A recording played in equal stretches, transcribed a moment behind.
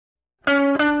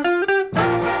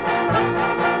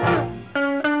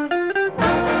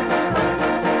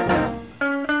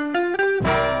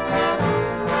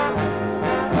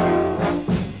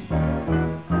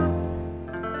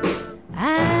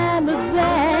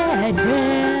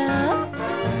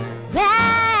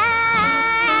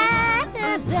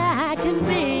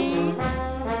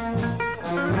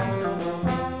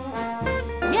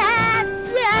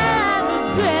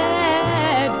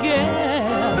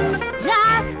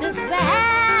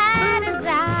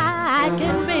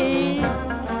can be.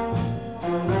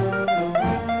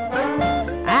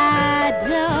 I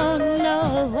don't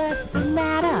know what's the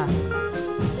matter.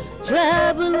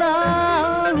 Trouble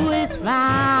always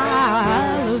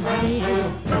follows me.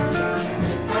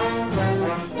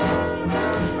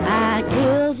 I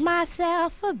killed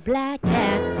myself a black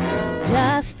cat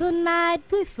just the night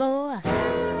before.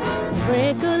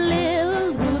 Sprinkle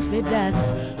little roofy dust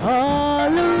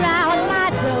all around my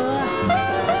door,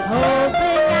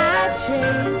 hoping I'd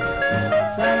chase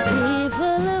some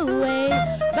evil away.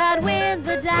 But when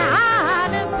the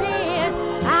dawn appeared,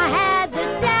 I had the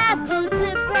devil to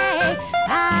pay.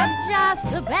 I'm just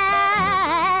a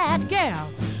bad girl,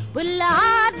 but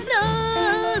Lord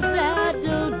knows I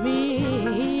don't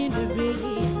mean to be.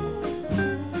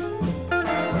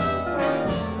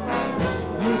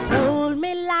 You told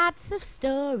me lots of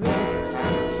stories,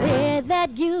 said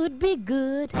that you'd be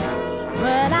good,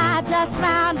 but I just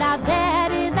found out,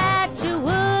 Daddy, that you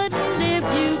wouldn't if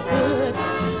you could.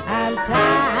 I'm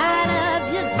tired of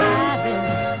you driving,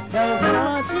 don't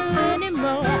want you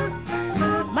anymore.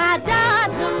 My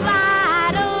doors are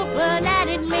wide open and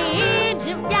it means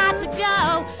you've got to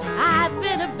go. I've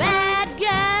been a bad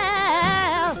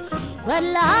girl, but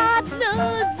Lord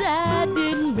knows I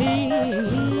didn't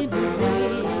mean to be.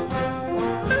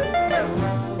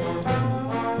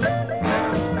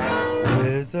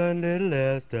 Listen, little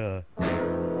Esther,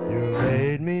 you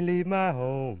made me leave my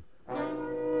home.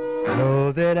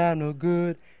 Know that I'm no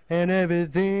good and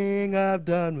everything I've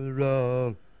done was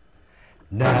wrong.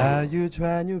 Now you're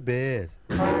trying your best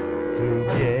to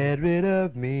get rid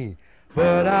of me,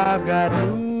 but I've got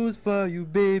news for you,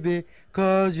 baby,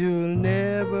 'cause you'll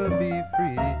never be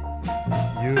free.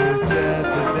 You're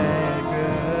just a bad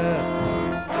girl.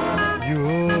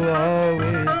 You'll